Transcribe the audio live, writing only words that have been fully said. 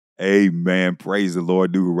Amen. Praise the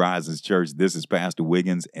Lord, New Horizons Church. This is Pastor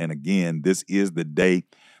Wiggins. And again, this is the day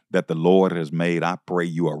that the Lord has made. I pray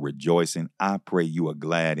you are rejoicing. I pray you are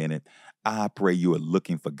glad in it. I pray you are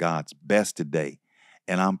looking for God's best today.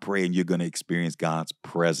 And I'm praying you're going to experience God's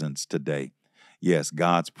presence today. Yes,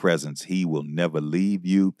 God's presence. He will never leave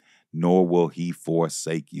you, nor will he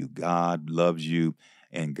forsake you. God loves you,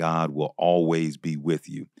 and God will always be with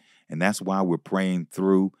you. And that's why we're praying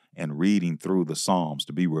through and reading through the Psalms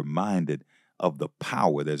to be reminded of the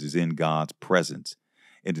power that is in God's presence.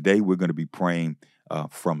 And today we're going to be praying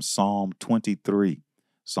from Psalm 23.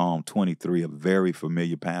 Psalm 23, a very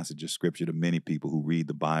familiar passage of scripture to many people who read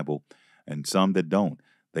the Bible, and some that don't.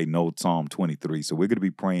 They know Psalm 23. So we're going to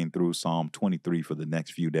be praying through Psalm 23 for the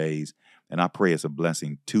next few days. And I pray it's a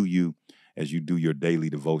blessing to you as you do your daily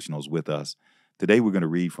devotionals with us. Today we're going to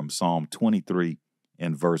read from Psalm 23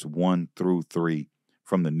 and verse 1 through 3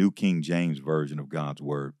 from the New King James Version of God's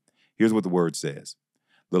Word. Here's what the Word says.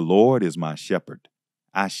 The Lord is my shepherd.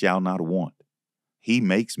 I shall not want. He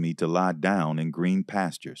makes me to lie down in green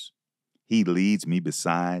pastures. He leads me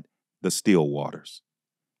beside the still waters.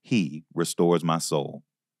 He restores my soul.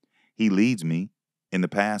 He leads me in the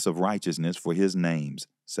paths of righteousness for his name's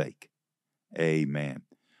sake. Amen.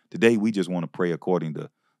 Today we just want to pray according to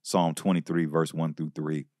Psalm 23, verse 1 through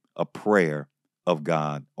 3, a prayer of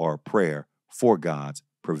God, or a prayer for God's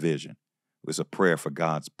provision. It's a prayer for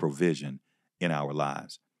God's provision in our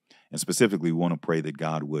lives. And specifically, we want to pray that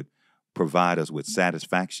God would provide us with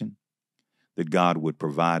satisfaction, that God would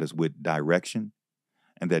provide us with direction,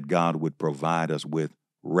 and that God would provide us with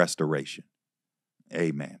restoration.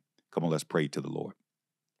 Amen. Come on, let's pray to the Lord.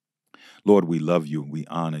 Lord, we love you and we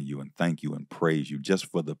honor you and thank you and praise you just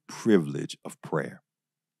for the privilege of prayer.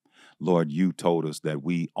 Lord, you told us that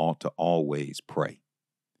we ought to always pray.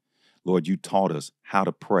 Lord, you taught us how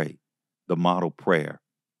to pray, the model prayer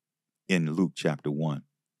in Luke chapter 1.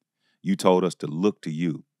 You told us to look to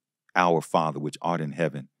you, our Father which art in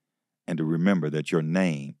heaven, and to remember that your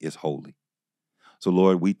name is holy. So,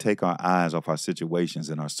 Lord, we take our eyes off our situations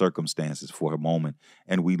and our circumstances for a moment,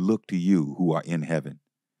 and we look to you who are in heaven.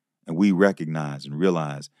 And we recognize and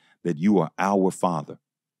realize that you are our Father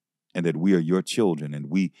and that we are your children, and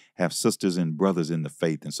we have sisters and brothers in the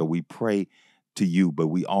faith. And so we pray to you, but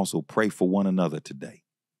we also pray for one another today.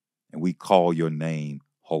 And we call your name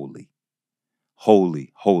holy.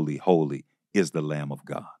 Holy, holy, holy is the Lamb of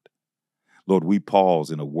God. Lord, we pause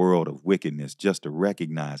in a world of wickedness just to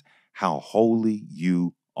recognize how holy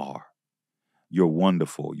you are. You're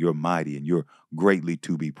wonderful, you're mighty, and you're greatly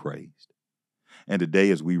to be praised. And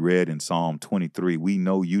today, as we read in Psalm 23, we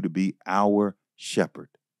know you to be our shepherd.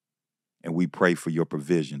 And we pray for your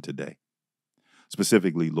provision today.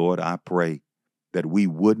 Specifically, Lord, I pray that we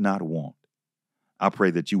would not want. I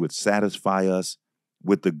pray that you would satisfy us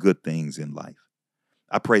with the good things in life.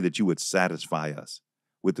 I pray that you would satisfy us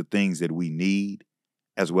with the things that we need,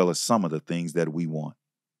 as well as some of the things that we want.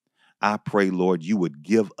 I pray, Lord, you would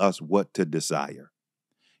give us what to desire.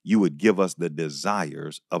 You would give us the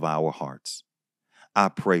desires of our hearts. I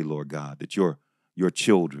pray, Lord God, that your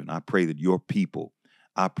children, I pray that your people,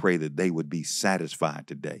 I pray that they would be satisfied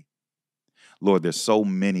today. Lord, there's so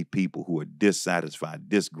many people who are dissatisfied,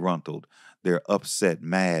 disgruntled. They're upset,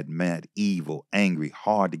 mad, evil, angry,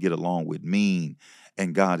 hard to get along with, mean.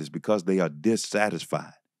 And God, is because they are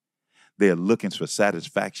dissatisfied. They are looking for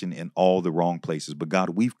satisfaction in all the wrong places. But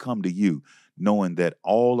God, we've come to you knowing that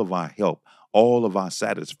all of our help, all of our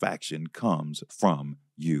satisfaction comes from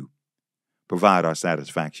you. Provide our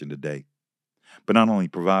satisfaction today. But not only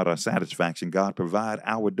provide our satisfaction, God, provide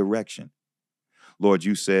our direction. Lord,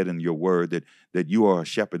 you said in your word that you are a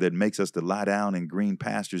shepherd that makes us to lie down in green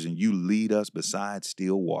pastures, and you lead us beside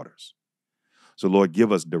still waters. So, Lord,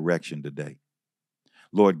 give us direction today.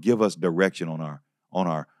 Lord, give us direction on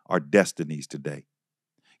our destinies today.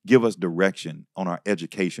 Give us direction on our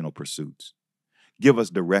educational pursuits. Give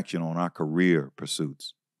us direction on our career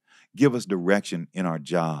pursuits. Give us direction in our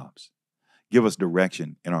jobs. Give us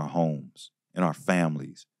direction in our homes, in our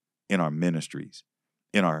families, in our ministries,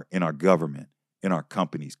 in our government, in our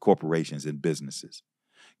companies, corporations, and businesses.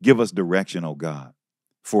 Give us direction, oh God,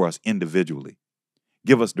 for us individually.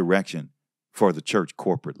 Give us direction for the church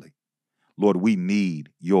corporately. Lord, we need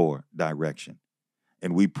your direction.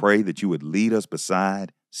 And we pray that you would lead us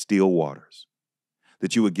beside still waters,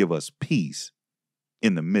 that you would give us peace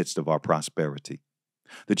in the midst of our prosperity,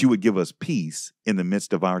 that you would give us peace in the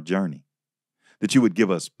midst of our journey, that you would give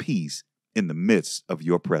us peace in the midst of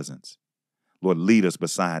your presence. Lord, lead us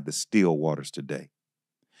beside the still waters today,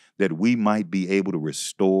 that we might be able to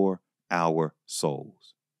restore our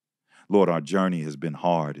souls. Lord, our journey has been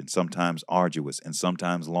hard and sometimes arduous and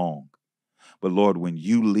sometimes long. But Lord, when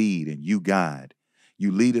you lead and you guide,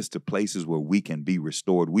 you lead us to places where we can be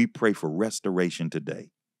restored. We pray for restoration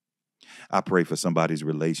today. I pray for somebody's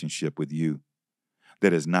relationship with you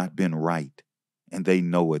that has not been right. And they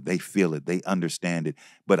know it, they feel it, they understand it.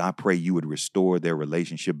 But I pray you would restore their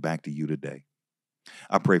relationship back to you today.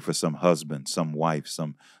 I pray for some husband, some wife,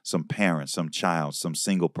 some parent, some child, some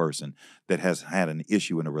single person that has had an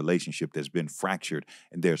issue in a relationship that's been fractured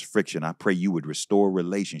and there's friction. I pray you would restore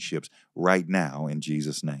relationships right now in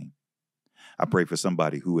Jesus' name. I pray for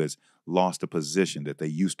somebody who has lost a position that they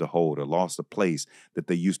used to hold or lost a place that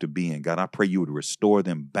they used to be in. God, I pray you would restore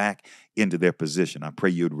them back into their position. I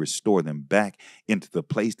pray you would restore them back into the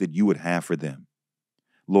place that you would have for them.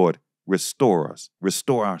 Lord, restore us,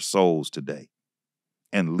 restore our souls today,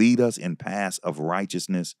 and lead us in paths of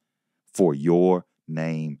righteousness for your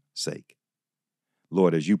name's sake.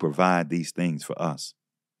 Lord, as you provide these things for us,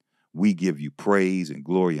 we give you praise and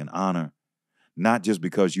glory and honor, not just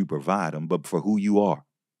because you provide them, but for who you are.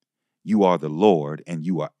 You are the Lord, and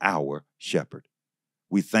you are our shepherd.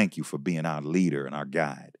 We thank you for being our leader and our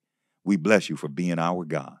guide. We bless you for being our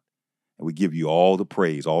God. And we give you all the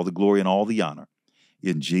praise, all the glory, and all the honor.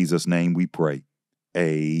 In Jesus' name we pray.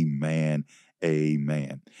 Amen.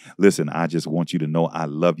 Amen. Listen, I just want you to know I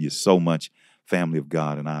love you so much, family of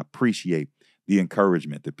God, and I appreciate the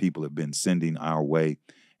encouragement that people have been sending our way.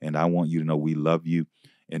 And I want you to know we love you.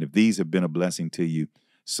 And if these have been a blessing to you,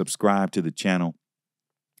 subscribe to the channel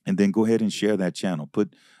and then go ahead and share that channel.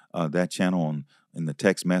 Put that channel in the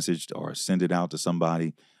text message or send it out to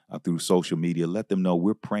somebody through social media. Let them know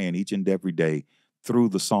we're praying each and every day through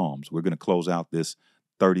the Psalms. We're going to close out this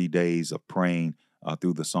 30 days of praying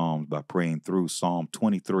through the Psalms by praying through Psalm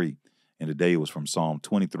 23. And today it was from Psalm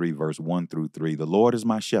 23, verse 1 through 3. The Lord is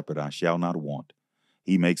my shepherd, I shall not want.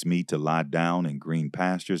 He makes me to lie down in green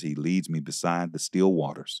pastures. He leads me beside the still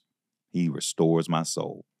waters. He restores my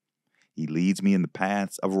soul. He leads me in the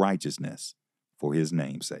paths of righteousness for his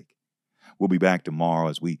name's sake. We'll be back tomorrow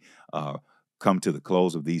as we come to the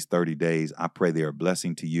close of these 30 days. I pray they're a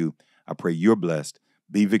blessing to you. I pray you're blessed.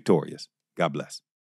 Be victorious. God bless.